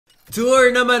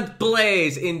Tournament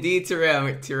plays indeed,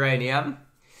 Tyrannium.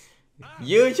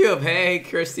 YouTube, hey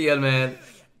Christian man.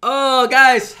 Oh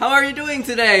guys, how are you doing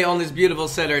today on this beautiful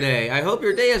Saturday? I hope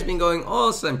your day has been going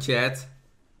awesome, chat.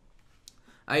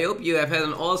 I hope you have had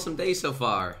an awesome day so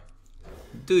far.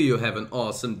 Do you have an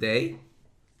awesome day?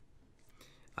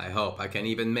 I hope I can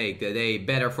even make the day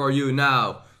better for you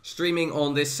now. Streaming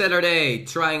on this Saturday,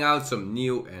 trying out some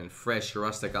new and fresh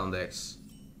Rastakhan decks.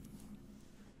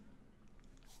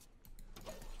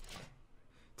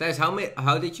 Thijs,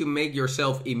 how did you make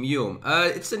yourself immune?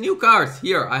 It's a new card.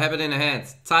 Here, I have it in a hand.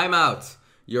 Timeout.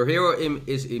 Your hero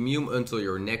is immune until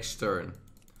your next turn.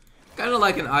 Kind of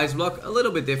like an ice block, a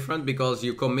little bit different because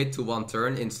you commit to one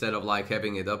turn instead of like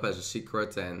having it up as a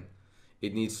secret and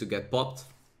it needs to get popped.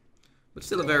 But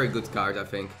still a very good card, I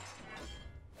think.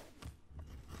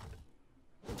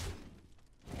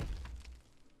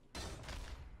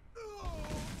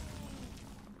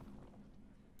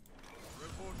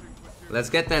 Let's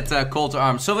get that call to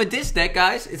arms. So with this deck,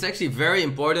 guys, it's actually very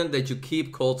important that you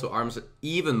keep call to arms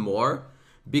even more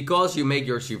because you make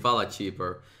your Shivala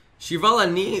cheaper.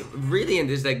 Shivala really in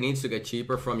this deck needs to get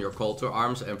cheaper from your call to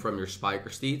arms and from your Spiker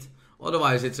Steed.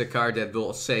 Otherwise, it's a card that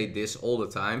will say this all the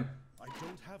time. I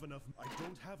don't have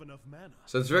enough mana.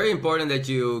 So it's very important that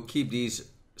you keep these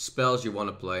spells you want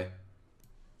to play.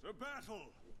 The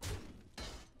battle.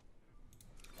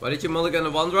 Why did you mulligan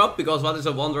a 1-drop? Because what is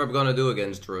a 1-drop gonna do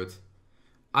against Druid?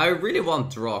 I really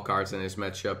want draw cards in this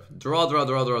matchup. Draw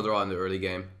in the early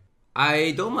game.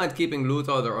 I don't mind keeping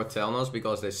Luthor or Telnos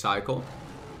because they cycle.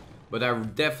 But I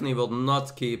definitely will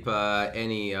not keep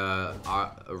any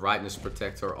Rightness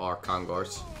Protector or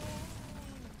Kangors.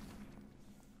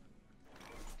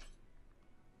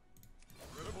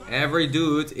 Every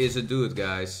dude is a dude,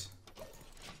 guys.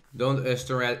 Don't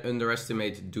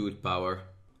underestimate dude power.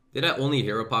 Did I only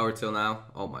hero power till now?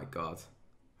 Oh my god.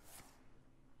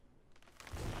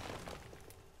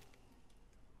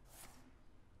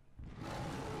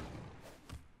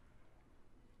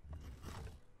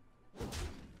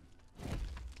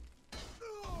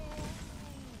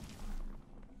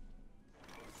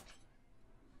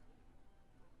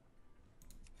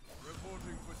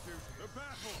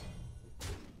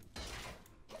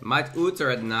 Might Uther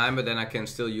at 9, but then I can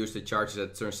still use the charges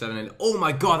at turn 7. And oh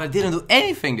my god, I didn't do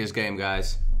anything this game,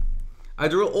 guys. I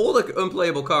drew all the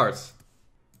unplayable cards.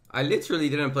 I literally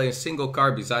didn't play a single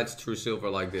card besides True Silver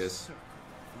like this.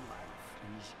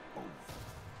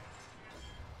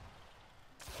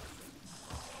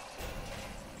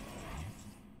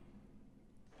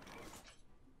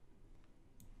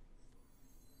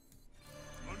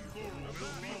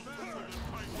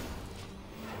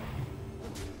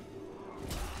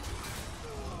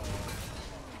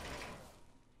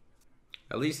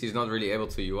 At least he's not really able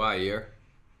to UI here.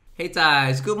 Hey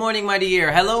Thijs, good morning my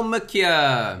dear. Hello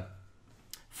Mukya.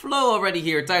 Flo already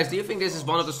here. Thijs, do you think this is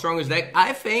one of the strongest decks?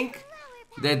 I think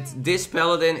that this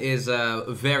Paladin is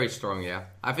very strong, yeah.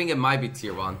 I think it might be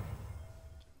tier 1.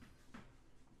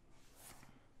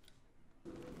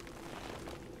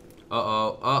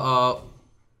 Uh-oh.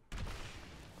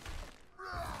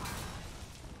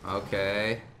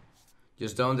 Okay.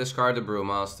 Just don't discard the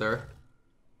Brewmaster.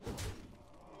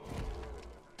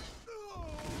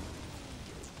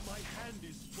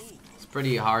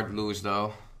 Pretty hard lose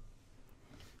though.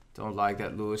 Don't like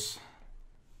that lose.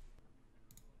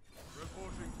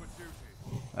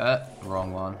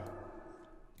 Wrong one.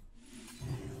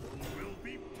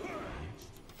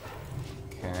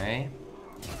 Okay.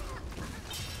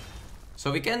 So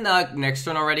we can next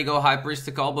turn already go High Priest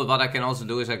to call, but what I can also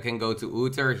do is I can go to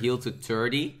Uther, heal to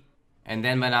 30. And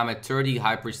then when I'm at 30,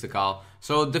 High Priest to call.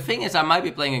 So the thing is I might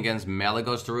be playing against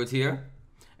Malygos Druid here.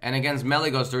 And against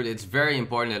Malygos Druid, it's very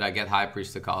important that I get High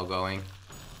Priest to call going.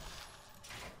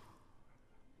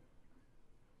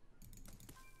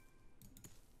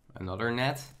 Another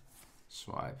net.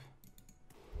 Swipe.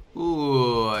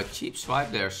 Ooh, a cheap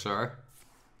swipe there, sir.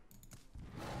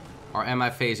 Or am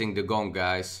I facing the Gonk,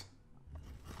 guys?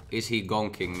 Is he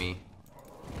gonking me?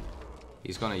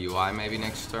 He's gonna UI maybe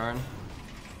next turn.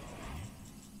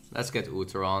 Let's get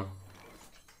Uther on.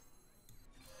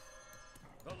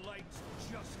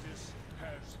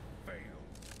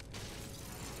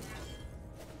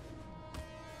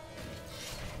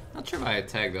 Not sure if I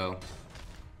attack though.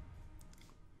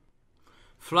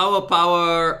 Flower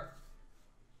power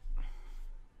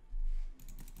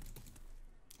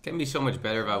can be so much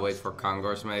better if I wait for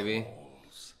Kangors maybe.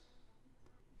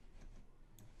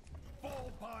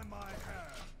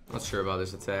 Not sure about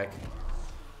this attack.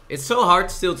 It's so hard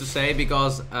still to say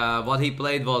because what he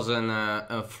played was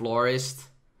a florist.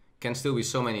 Can still be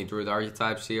so many druid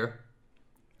archetypes here.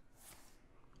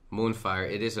 Moonfire.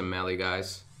 It is a melee,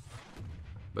 guys.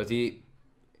 But he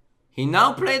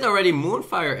now played already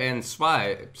Moonfire and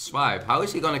Swipe. How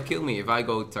is he gonna kill me if I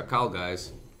go Takal,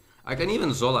 guys? I can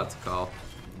even Zola Takal.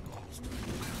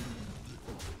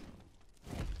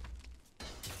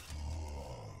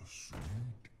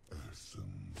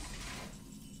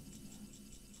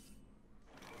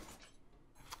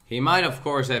 He might, of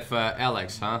course, have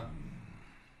Alex, huh?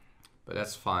 But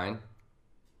that's fine.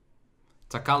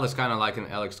 Takal is kind of like an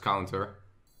Alex counter.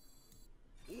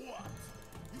 What?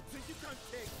 You think you can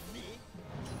take me?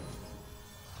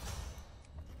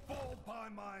 Fall by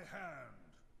my hand.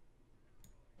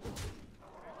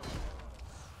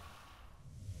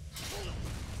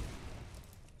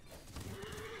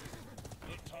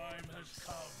 The time has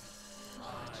come.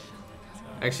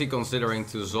 Actually considering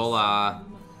to Zola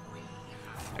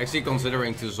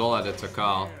the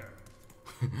Takal.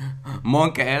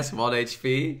 Monk S 1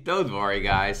 HP. Don't worry,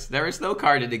 guys. There is no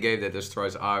card in the game that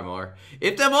destroys armor.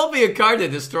 If there won't be a card that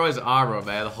destroys armor,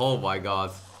 man. Oh my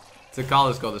god.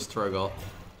 Takal is gonna struggle.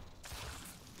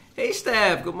 Hey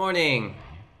Steph, good morning.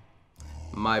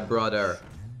 My brother.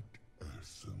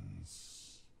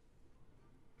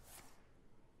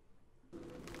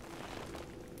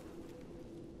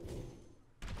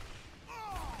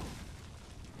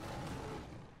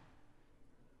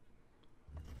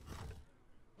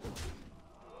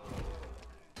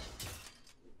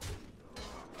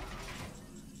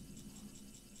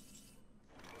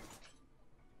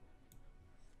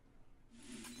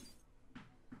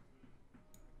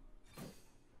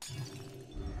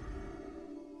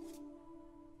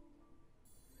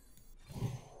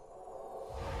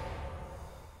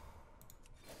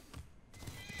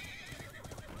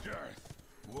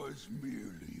 Was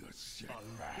merely a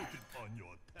setback. Put it on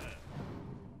your tab.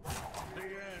 The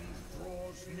end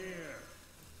draws near.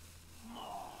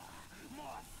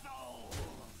 More souls.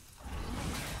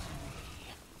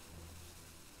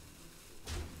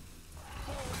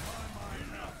 Fall by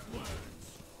my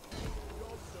influence.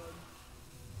 Job done.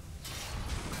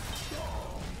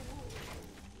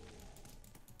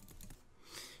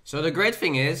 So the great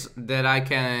thing is that I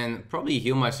can probably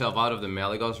heal myself out of the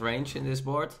Malygos range in this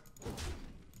board.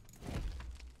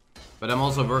 But I'm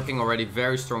also working already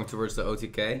very strong towards the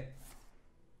OTK.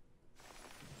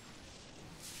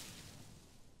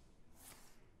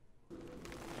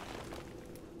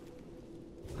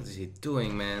 What is he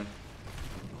doing, man?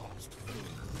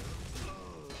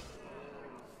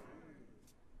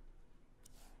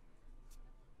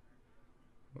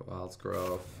 Wild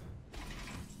Grove.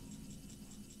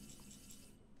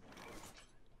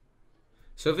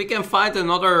 So if we can find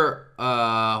another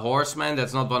horseman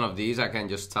that's not one of these, I can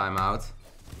just time out.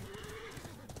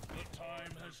 The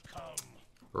time has come.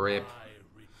 Rip.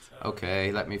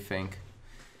 Okay, let me think.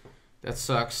 That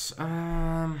sucks.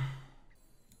 Oh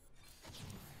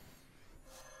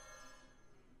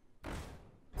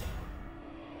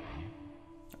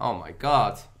my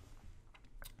god.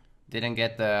 Didn't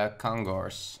get the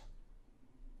Kongors.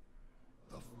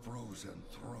 The frozen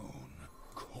throne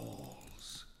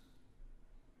calls.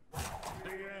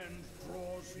 The end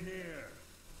draws near.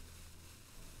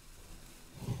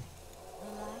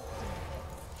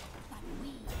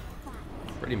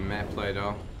 Pretty mad play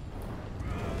though.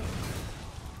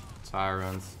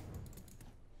 Tyrant.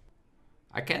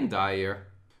 I can die here.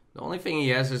 The only thing he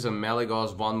has is a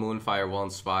Malygos, 1 Moonfire,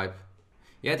 1 Swipe.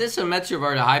 Yeah, this is a matchup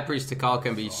where the High Priest Takal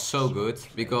can be so good.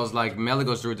 Because like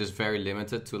Malygos Root is very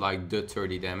limited to like the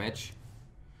 30 damage.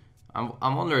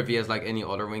 I wonder if he has like any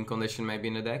other win condition maybe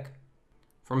in the deck.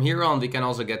 From here on we can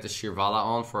also get the Shirvala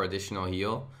on for additional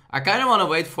heal. I kind of want to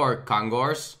wait for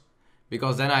Kongors.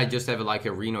 Because then I just have like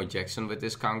a Reno Jackson with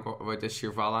this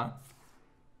Shirvala.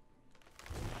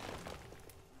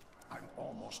 I'm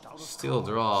almost out of Still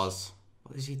draws.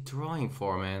 What is he drawing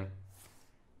for, man?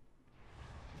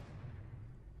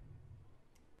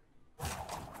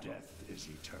 Death is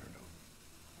eternal.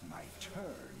 My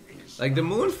turn is Like the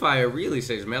Moonfire really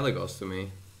says Malygos to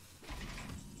me.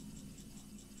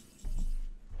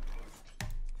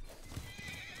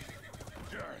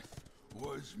 death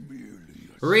was merely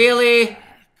a Really?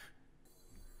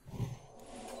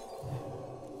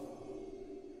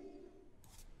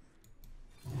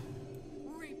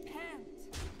 Repent.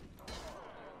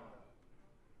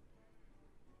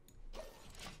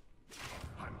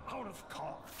 I'm out of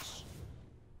cards.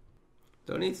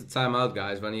 Don't need to time out,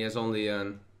 guys, when he has only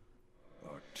an... A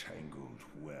tangled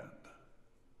web.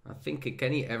 I think,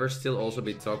 can he ever still also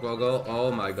be Togwaggle?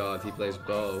 Oh my god, he plays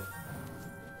both.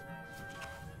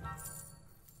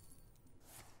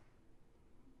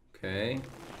 Okay.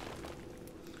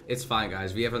 It's fine,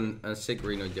 guys. We have a sick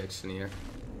Reno Jackson here.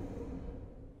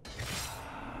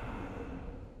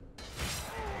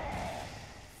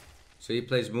 So he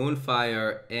plays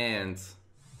Moonfire and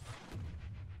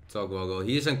Togwoggle.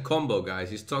 He is in combo, guys.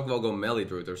 He's Togwoggle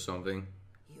Melidroot or something.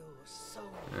 Your soul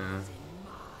Yeah. is in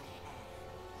my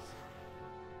hands.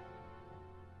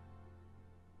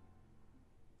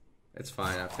 It's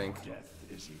fine, I think. Death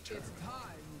is eternal.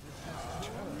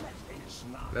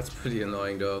 That's pretty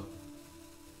annoying though.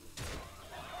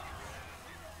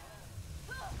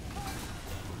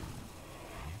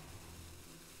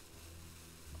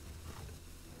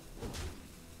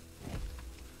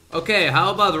 Okay,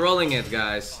 how about rolling it,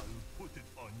 guys? Put it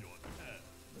on your head.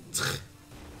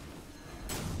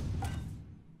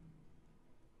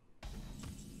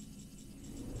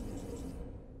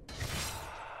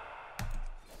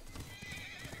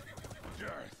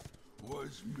 Death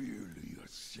was merely a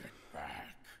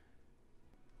setback.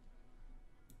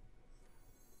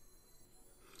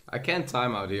 I can't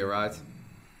time out here, right?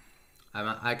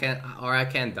 I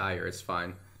can't die here. It's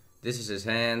fine. This is his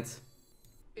hand.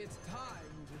 It's time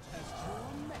to test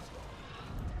your metal.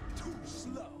 Too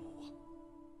slow.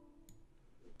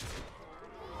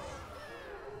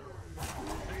 The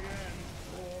end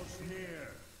draws near.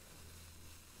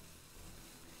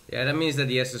 Yeah, that means that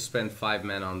he has to spend 5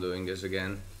 mana on doing this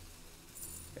again.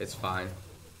 It's fine.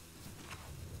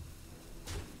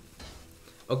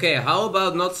 Okay, how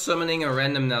about not summoning a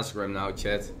random Nazgrim now,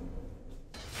 chat?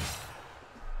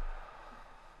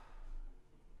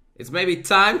 It's maybe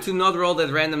time to not roll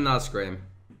that random Nazgrim.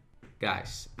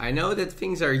 Guys, I know that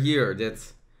things are here,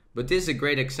 but this is a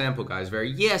great example, guys, where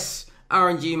yes,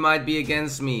 RNG might be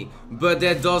against me, but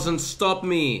that doesn't stop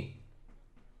me.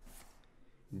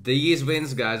 These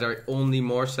wins, guys, are only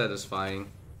more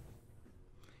satisfying.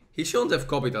 He shouldn't have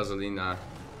copied Azalina.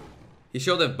 He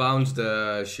should have bounced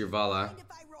the Shirvala. Mind if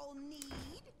I roll need?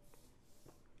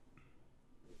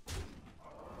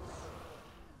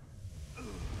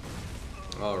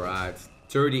 Alright,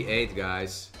 38,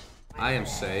 guys. I am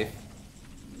safe.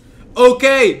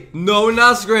 Okay, no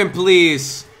Nazgrim,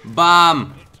 please.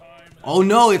 Bam. Oh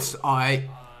no, it's I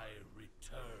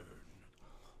return.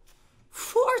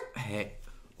 Fourth. Hey,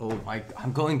 oh my,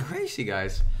 I'm going crazy,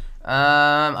 guys.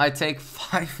 I take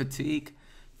 5 fatigue,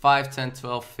 5, 10,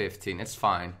 12, 15. It's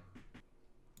fine.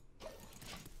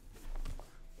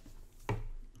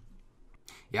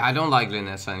 Yeah, I don't like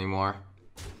Linessa anymore.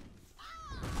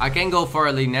 I can go for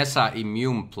a Linessa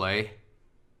immune play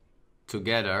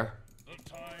together The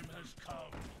time has come.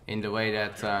 in the way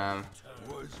that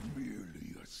Was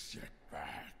merely a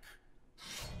setback.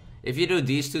 if you do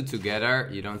these two together,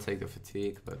 you don't take the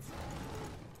fatigue, but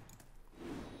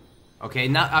okay,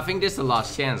 now I think this is the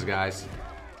last chance, guys.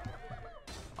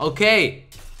 Okay,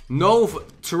 no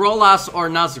Trollas or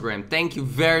Nazgrim. Thank you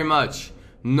very much.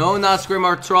 No Nazgrim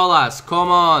or Trollas. Come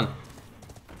on.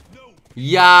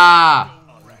 Yeah.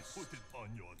 Put it on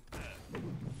your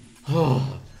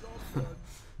head.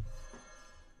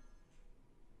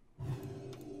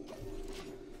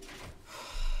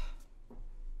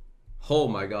 Oh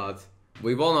my god.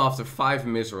 We won after 5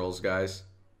 misrolls, guys.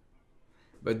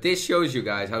 But this shows you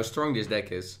guys how strong this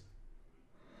deck is.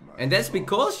 And that's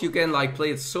because you can like play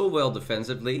it so well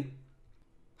defensively.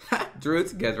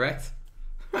 Druid, get wrecked.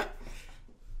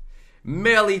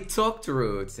 Merely talk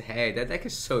Druid. Hey, that deck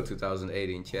is so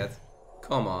 2018, chat.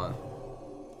 Come on.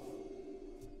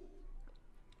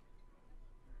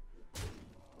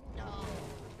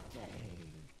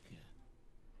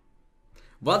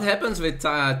 What happens with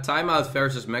timeout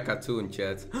versus Mecha 2 in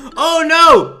chat? Oh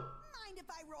no! Mind if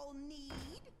I roll need?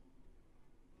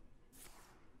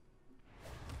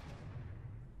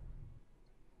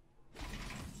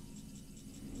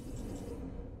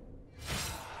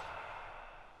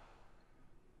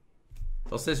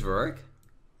 Does this work?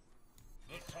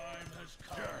 The time has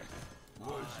come.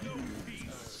 Was no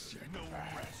peace, no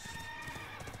rest.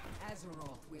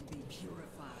 Azeroth will be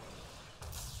purified.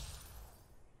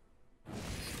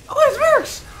 Oh, it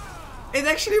works! It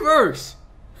actually works!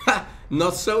 Ha!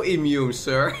 Not so immune,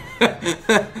 sir.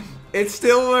 It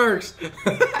still works.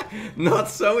 Not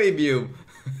so immune.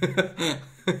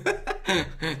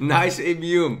 Nice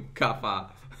immune,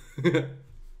 Kappa.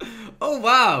 Oh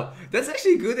wow, that's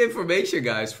actually good information,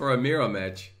 guys, for a mirror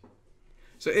match.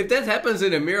 So if that happens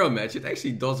in a mirror match, it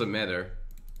actually doesn't matter.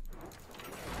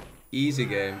 Easy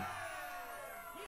game.